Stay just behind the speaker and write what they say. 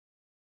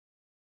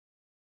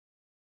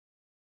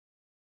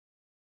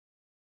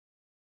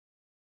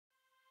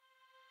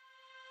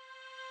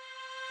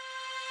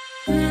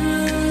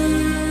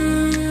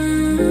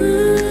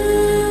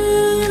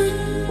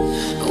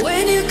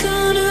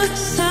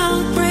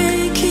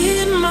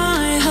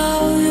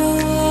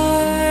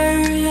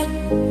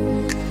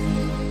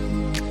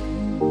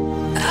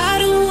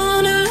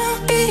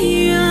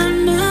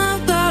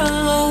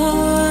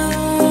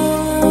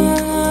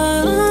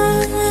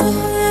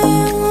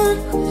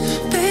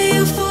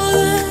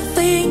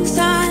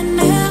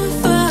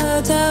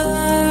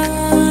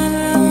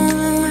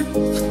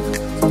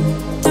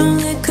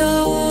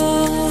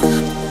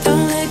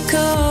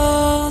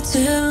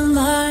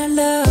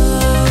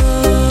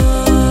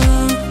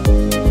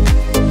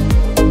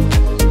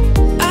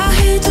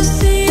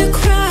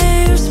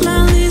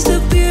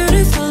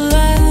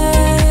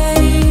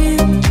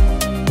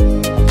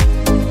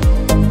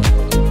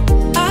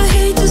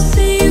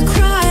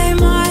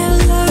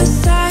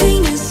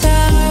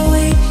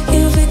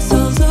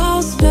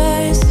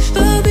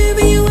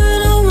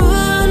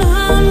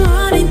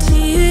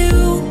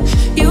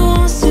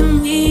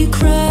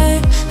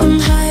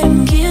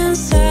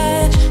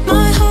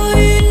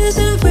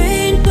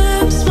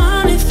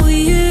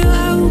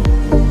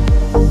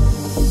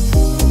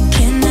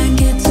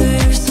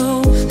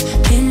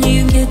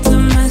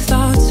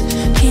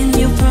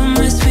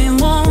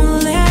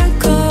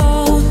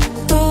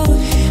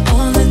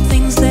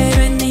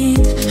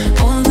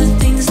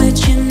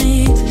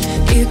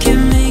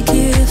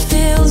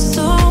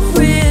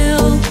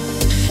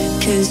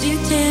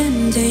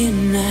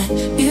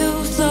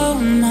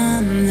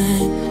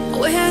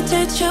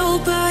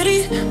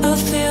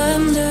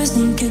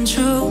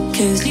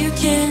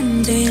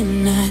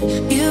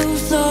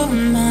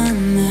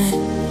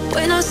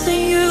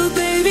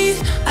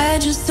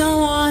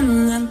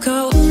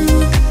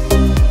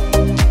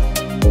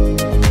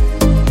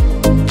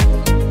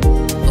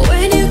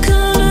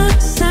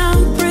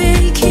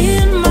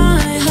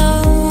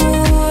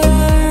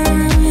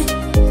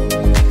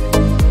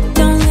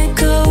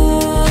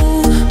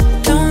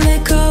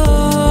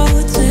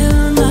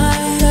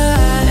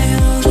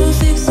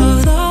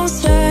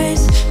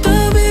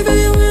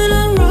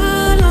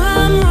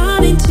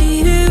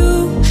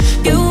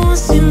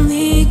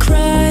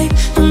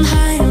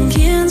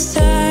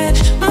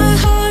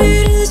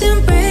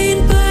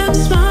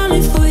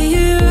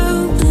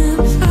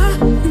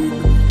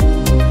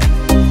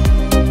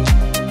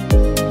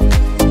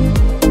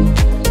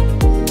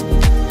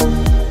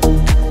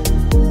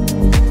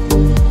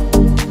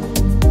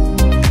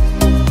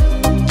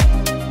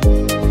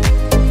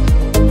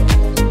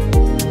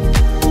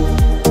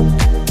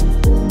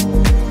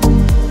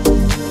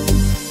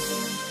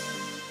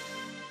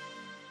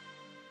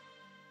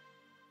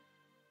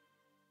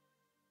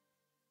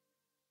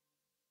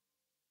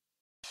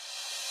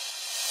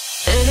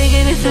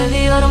gibi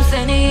seviyorum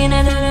seni,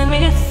 yine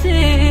denemeyesin.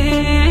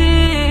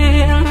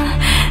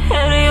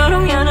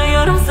 Eriyorum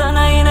yanıyorum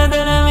sana, yine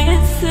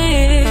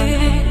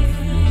denemeyesin.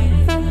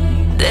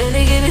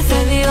 Deli gibi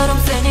seviyorum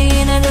seni,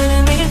 yine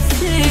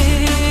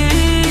denemeyesin.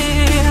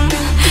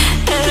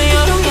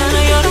 Eriyorum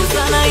yanıyorum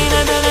sana,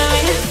 yine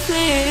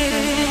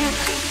denemeyesin.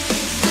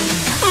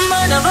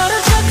 Bana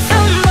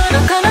varacaksın,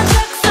 bana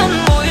kanacaksın,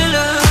 bu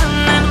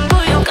yılın en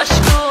büyük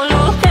aşkı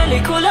olup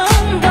deli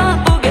kulağında.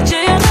 Bu gece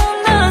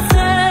yanımda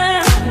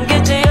sen,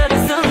 gece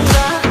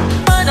yarısında.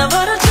 Bana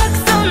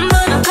varacaksın,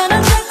 bana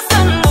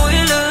kanacaksın, bu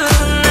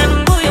yılın en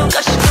büyük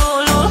aşkı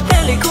olup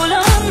deli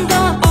kulağında.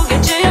 Bu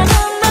gece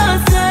yanımda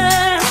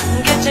sen,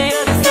 gece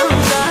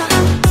yarısında.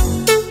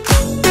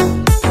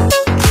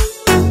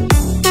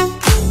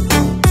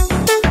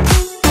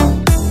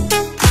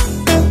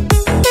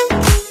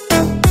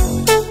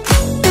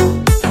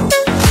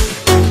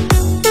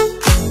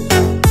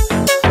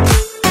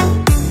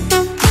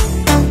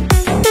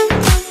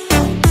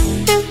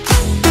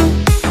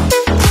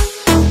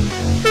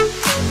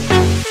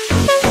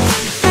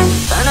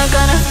 Sana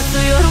kanat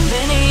tutuyorum,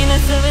 beni yine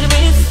sever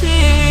misin?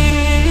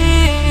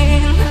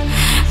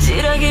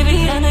 Mira gibi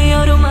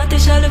yanıyorum,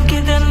 ateş alıp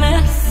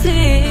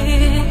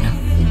gidemezsin.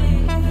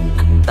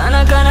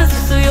 Sana kanat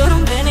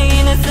tutuyorum, beni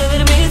yine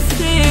sever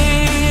misin?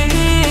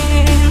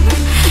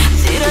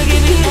 Mira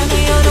gibi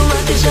yanıyorum,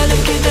 ateş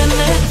alıp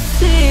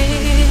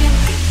gidemezsin.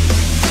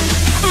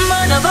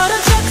 Bana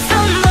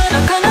varacaksın, bana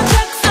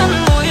kanacaksın,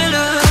 bu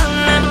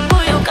yılın en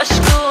büyük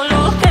aşkı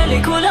olup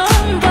deli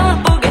kulağında.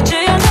 Bu gece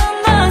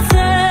yanımda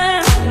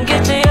sen,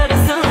 gece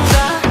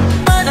yarısında.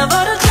 Bana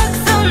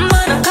varacaksın,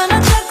 bana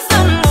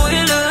kanacaksın, bu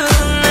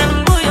yılın en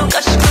büyük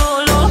aşkı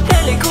olup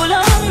deli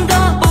kulağında.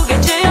 Bu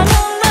gece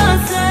yanımda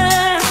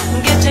sen,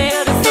 gece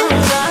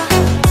yarısında.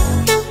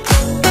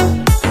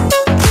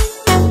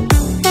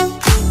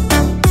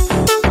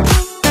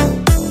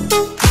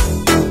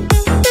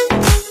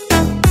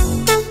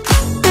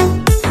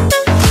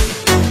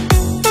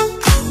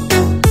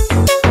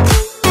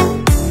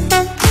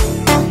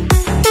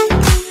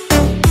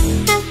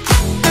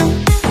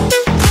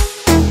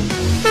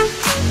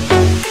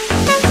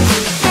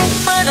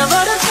 Bana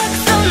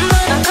varacaksın,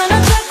 bana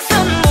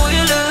kanacaksın, bu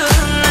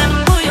yılın en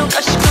büyük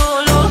aşkı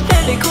olup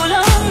deli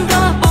kulağında.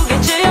 Bu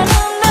gece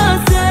yanımda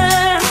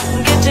sen,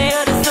 gece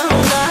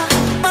yarısında.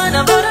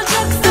 Bana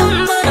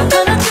varacaksın, bana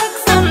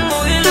kanacaksın,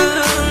 bu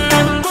yılın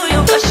en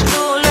büyük aşkı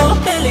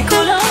olup deli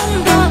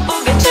kulağında.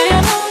 Bu gece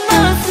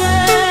yanımda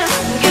sen,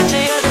 gece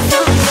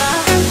yarısında.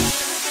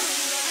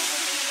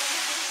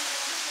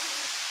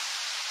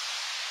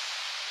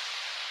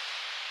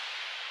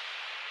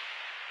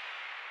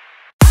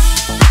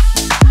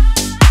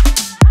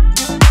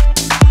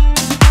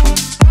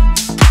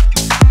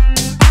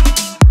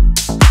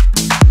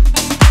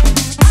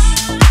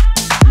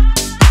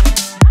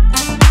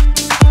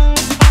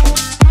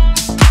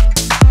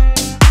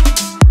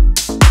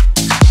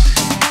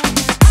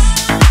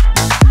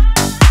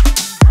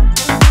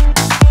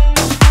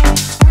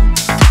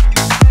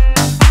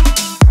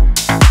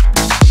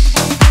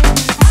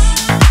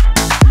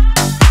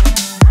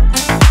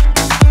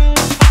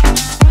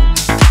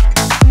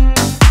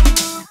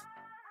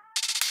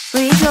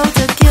 We go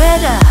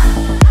together,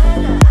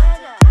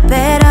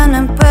 better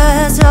than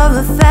birds of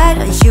a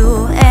feather,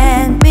 you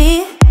and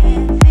me.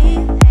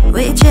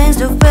 We change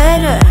the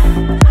weather,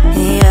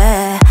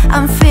 yeah.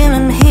 I'm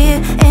feeling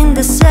here in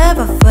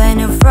December when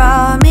you're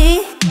from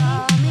me.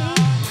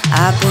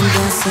 I've been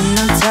dancing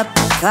on top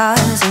of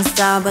cars and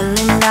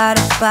stumbling out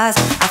of bars.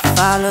 I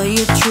follow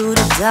you through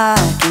the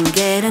dark and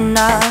get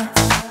enough.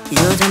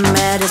 You're the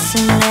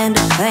medicine and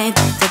the pain,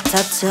 the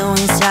tattoo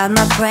inside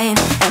my brain.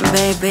 And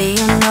baby,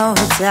 you know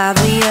it's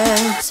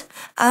obvious,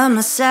 I'm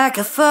a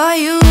sucker for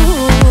you.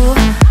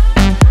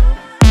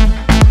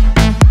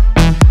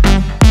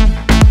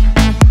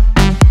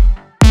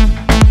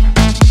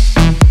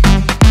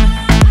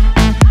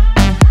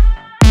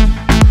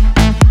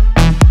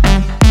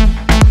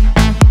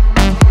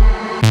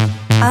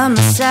 I'm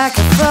a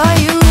sucker for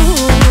you.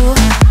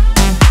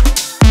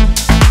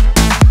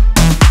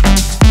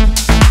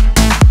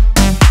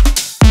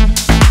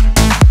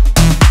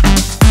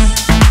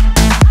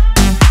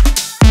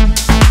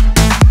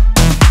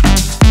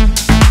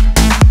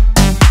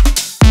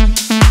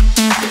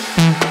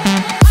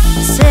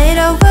 Say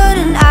the word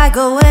and I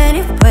go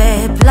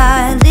anywhere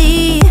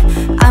blindly.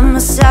 I'm a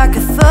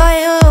sucker for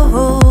you,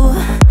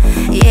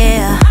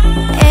 yeah.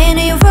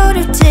 Any road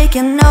you take,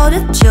 you know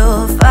that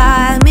you'll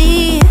find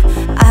me.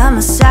 I'm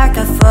a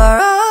sucker for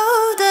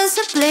all the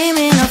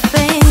subliminal of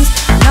things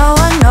no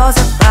one knows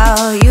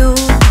about you,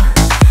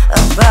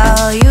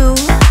 about you.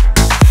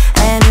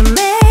 And you're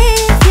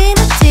making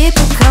a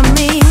typical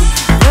me,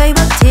 break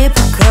my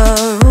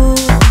typical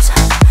rules.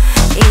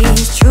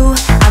 It's true,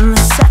 I'm a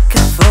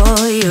sucker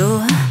for you.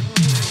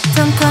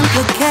 Don't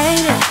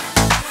complicate it,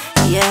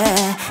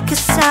 yeah.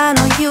 Cause I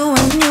know you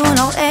and you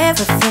know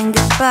everything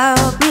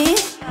about me.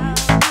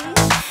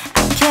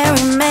 I can't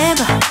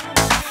remember,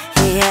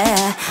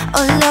 yeah,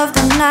 all of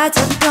the nights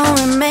I don't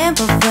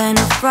remember when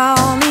you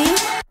brought me.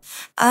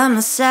 I'm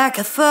a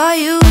sucker for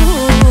you.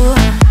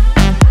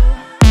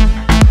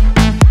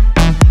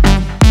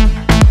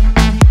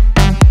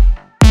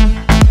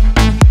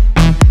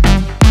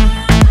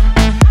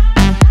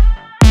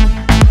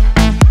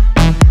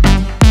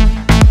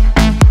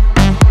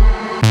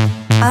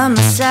 I'm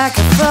a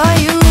sucker for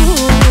you.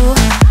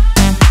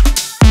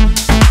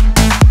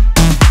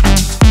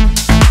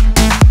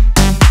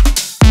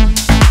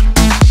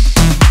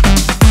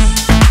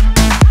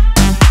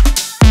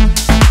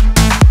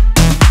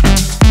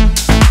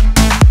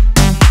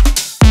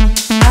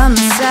 I'm a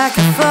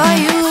sucker for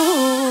you.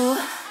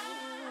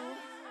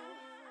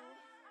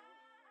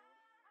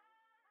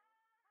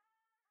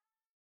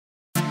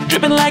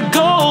 Dripping like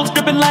gold,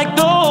 dripping like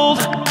gold.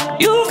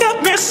 You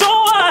got me so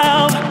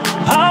wild,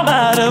 I'm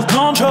out of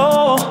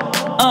control.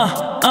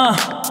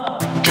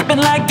 Dripping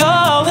like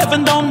gold,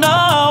 heaven don't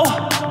know.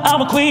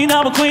 I'm a queen,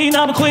 I'm a queen,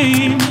 I'm a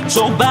queen.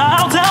 So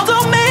bow down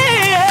to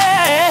me,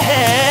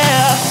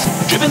 yeah.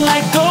 Dripping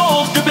like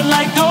gold, dripping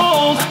like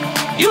gold.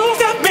 You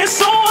got me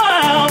so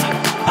wild,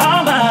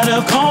 I'm out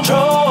of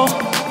control.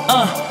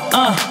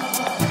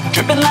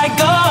 Dripping like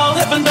gold,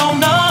 heaven don't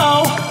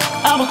know.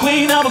 I'm a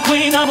queen, I'm a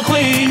queen, I'm a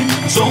queen.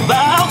 So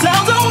bow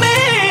down to me,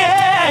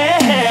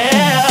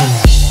 yeah.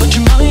 Put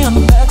your money on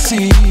the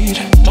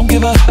backseat. Don't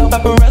give a hell,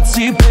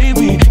 paparazzi,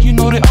 baby. You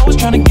know they always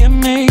tryna get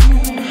me.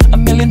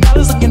 $1 million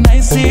looking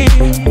icy.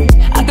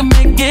 I can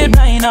make it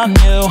rain on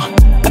you.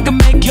 I can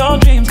make your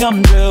dreams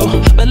come true.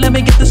 But let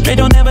me get this straight,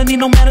 don't ever need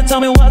no man to tell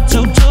me what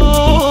to do.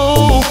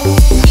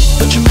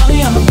 Put your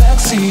money on the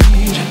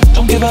backseat.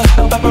 Don't give a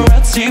hell,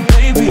 paparazzi,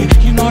 baby.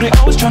 You know they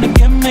always tryna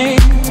get me.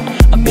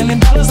 $1 million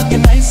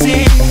looking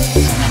icy.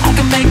 I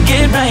can make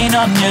it rain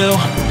on you.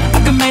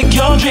 I can make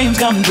your dreams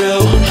come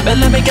true. But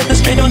let me get this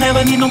straight, don't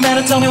ever need no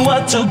man to tell me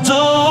what to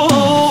do.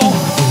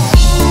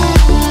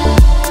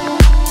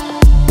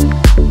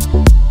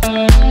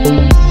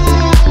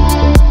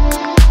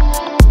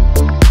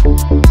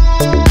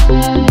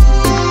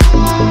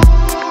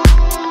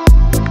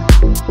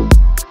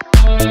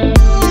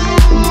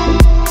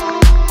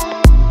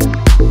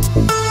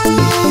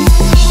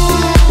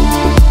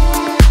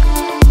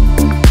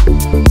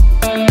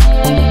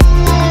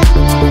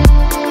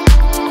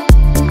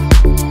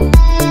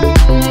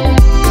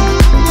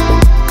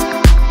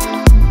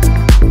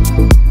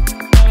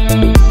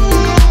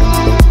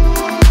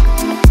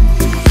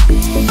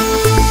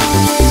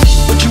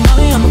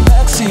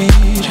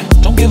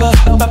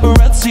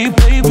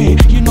 Baby,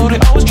 you know they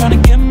always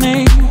tryna get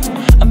me.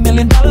 $1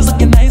 million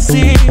looking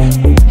icy.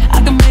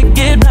 I can make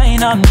it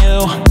rain on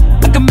you.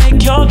 I can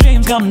make your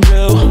dreams come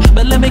true.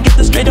 But let me get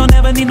this straight, don't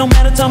ever need no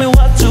man to tell me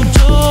what to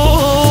do.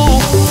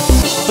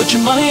 Put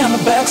your money on the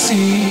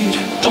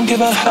backseat. Don't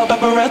give a hell,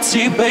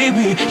 paparazzi,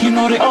 baby. You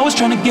know they always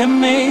tryna get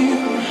me.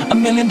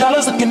 $1 million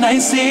looking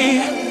icy.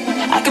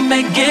 I can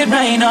make it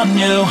rain on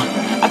you.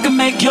 I can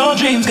make your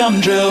dreams come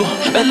true.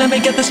 But let me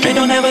get this straight,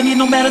 don't ever need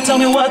no man to tell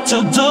me what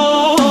to do.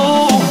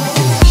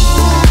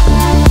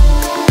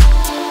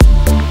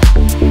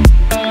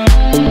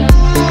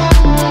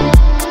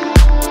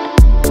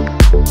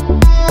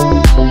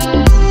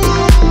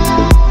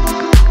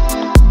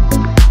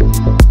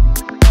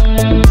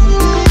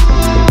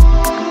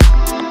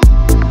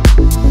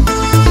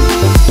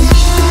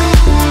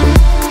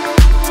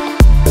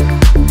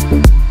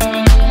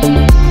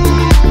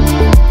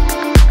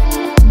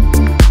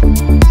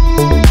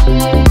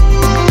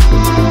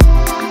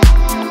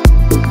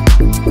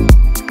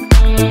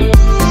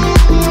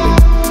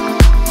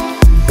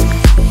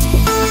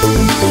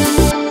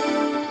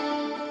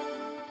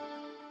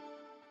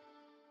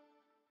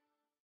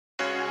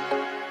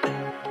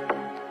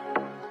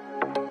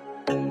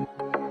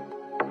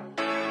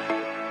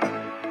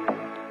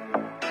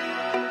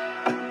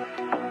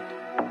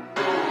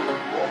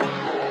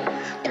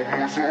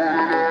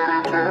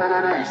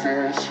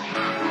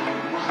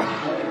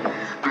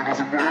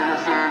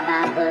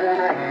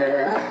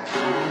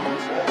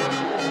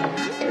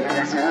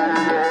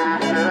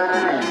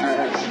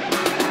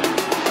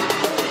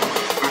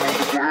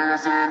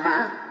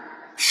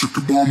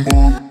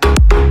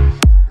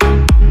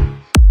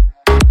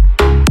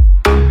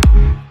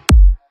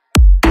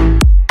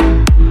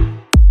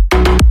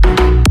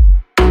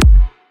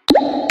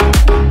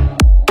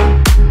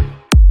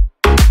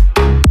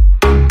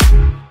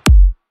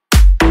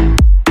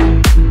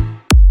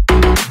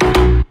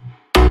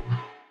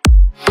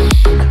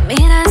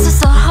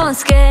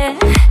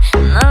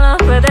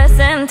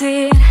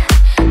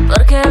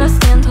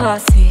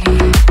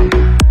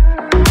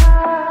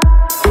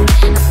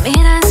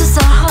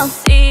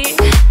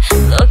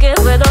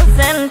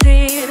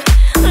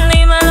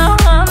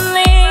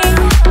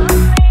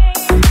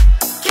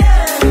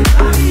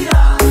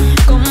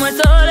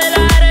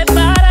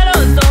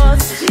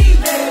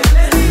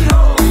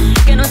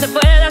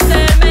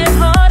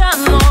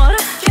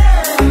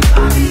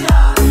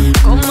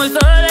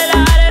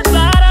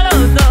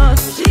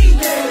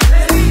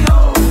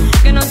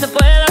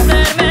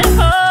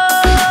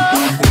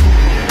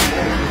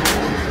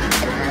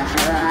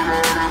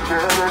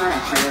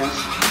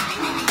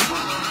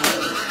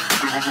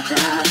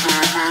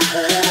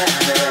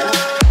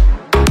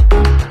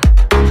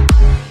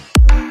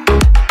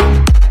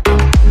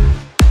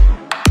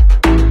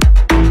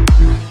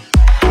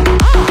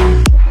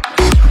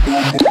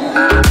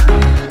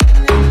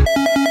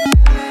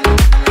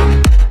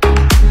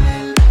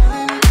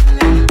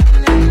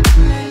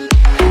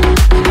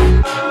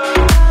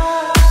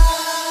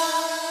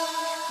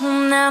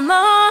 Un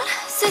amor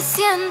se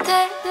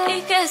siente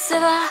y que se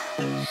va.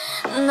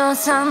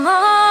 Dos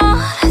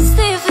amores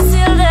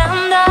difícil de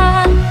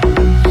andar.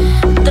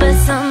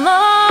 Tres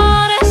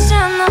amores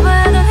ya no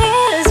puedo ni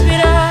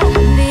respirar.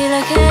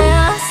 Dile qué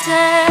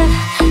hacer,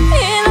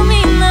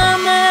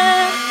 ilumíname.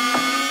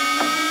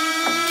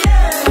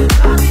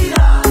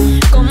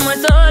 Como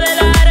el sol, el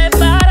aire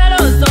para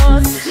los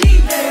dos.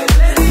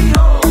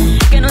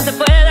 Que no se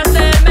puede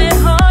hacer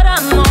mejor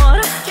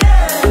amor.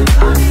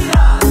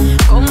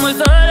 Como el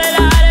sol, el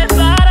aire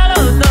para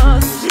los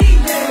dos.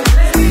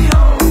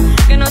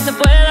 Que no se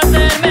puede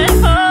hacer mejor.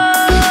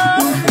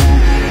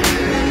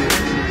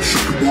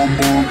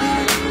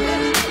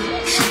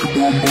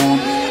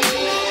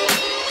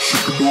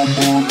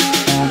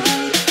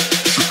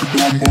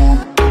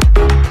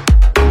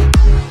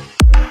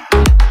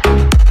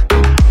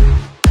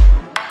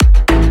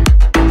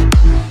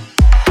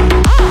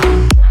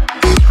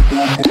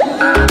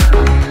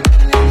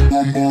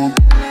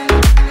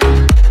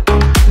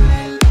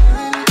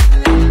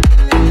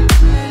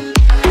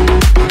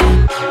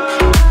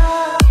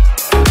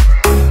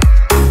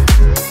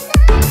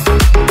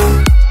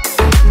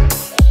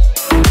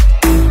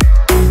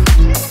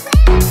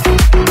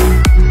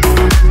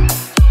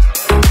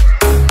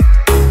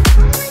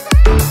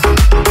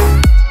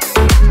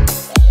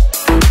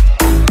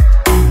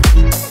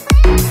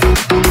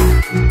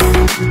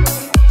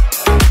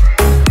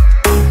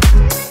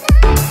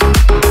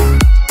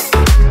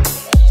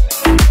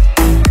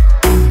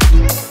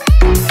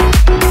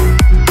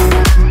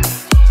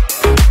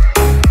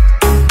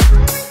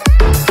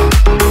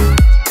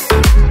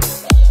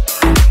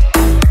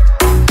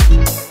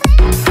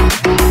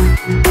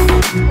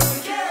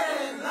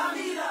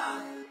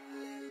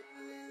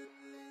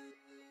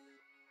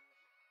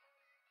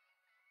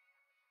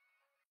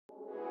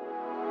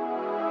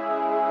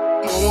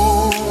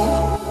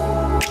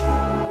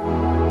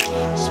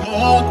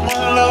 Smoke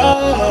my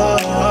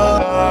life,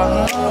 smoke my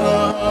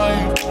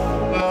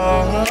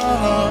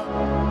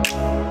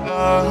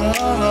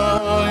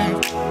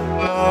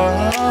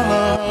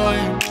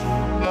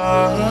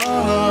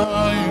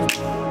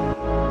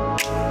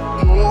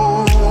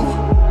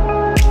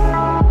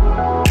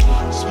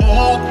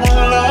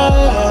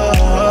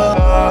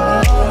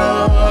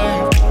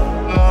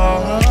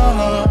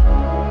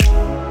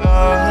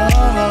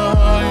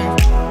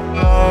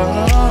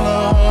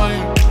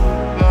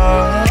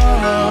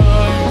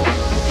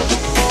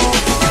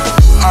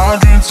I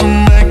dream to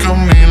make $1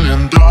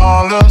 million.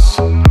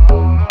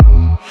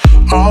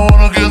 I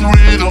wanna get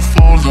rid of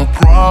all the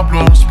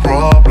problems.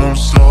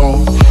 So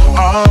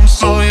I'm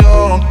so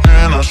young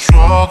and I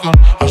struggle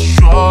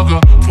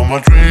for my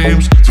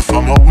dreams, to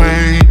find my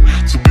way,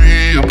 to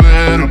be a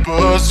better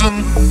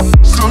person.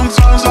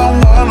 Sometimes I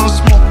wanna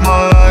smoke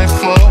my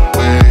life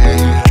away.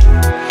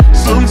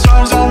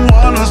 Sometimes I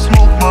wanna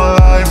smoke my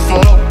life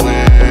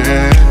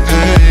away.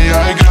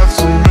 I got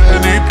so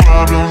many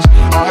problems,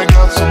 I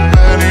got so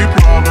many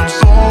problems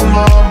on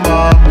my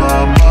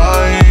mind.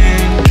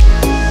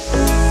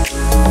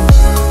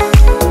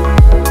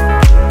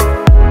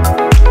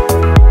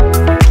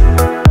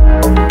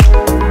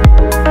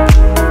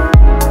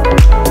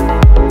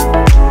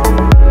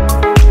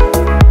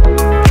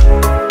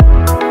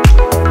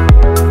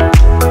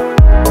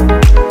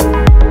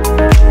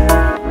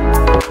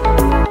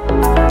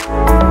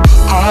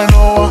 I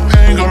know I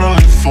ain't gonna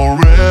live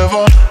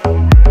forever.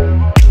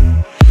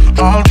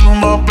 I'll do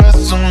my best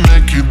to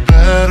make it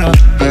better.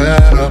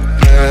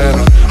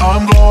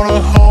 I'm gonna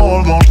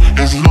hold on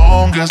as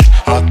long as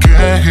I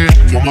can here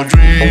for my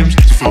dreams,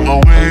 to find my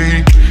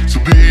way, to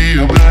be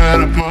a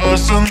better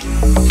person.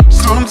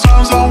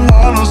 Sometimes I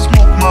wanna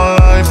smoke my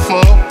life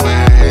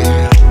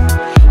away.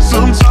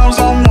 Sometimes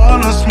I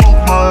wanna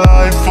smoke my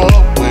life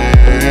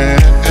away.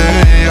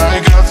 I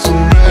got so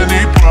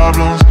many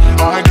problems,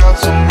 I got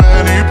so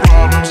many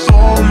problems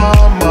on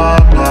my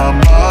mind.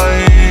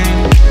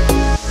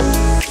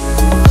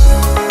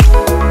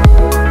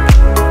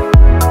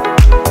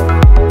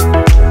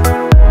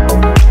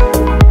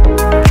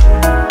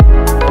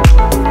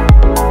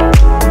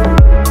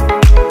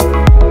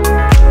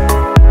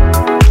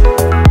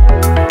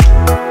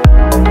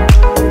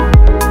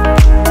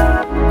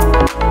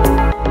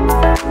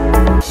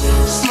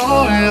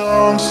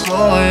 So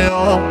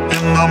young,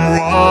 and I'm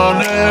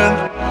running.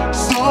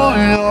 So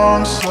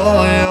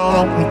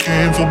young,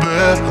 looking for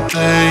better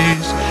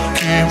days,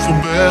 looking for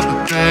better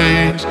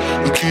days,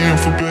 looking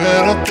for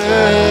better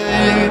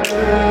days.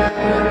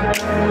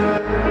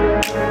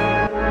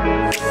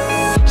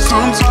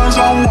 Sometimes I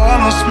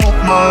wanna smoke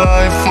my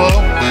life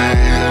away.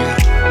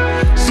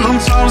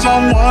 Sometimes I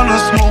wanna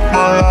smoke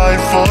my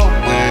life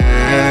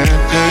away.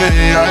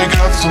 I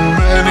got so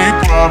many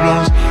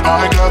problems,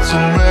 I got too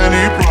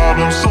many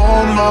problems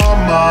on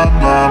my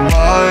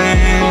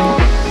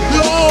mind.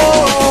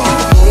 No.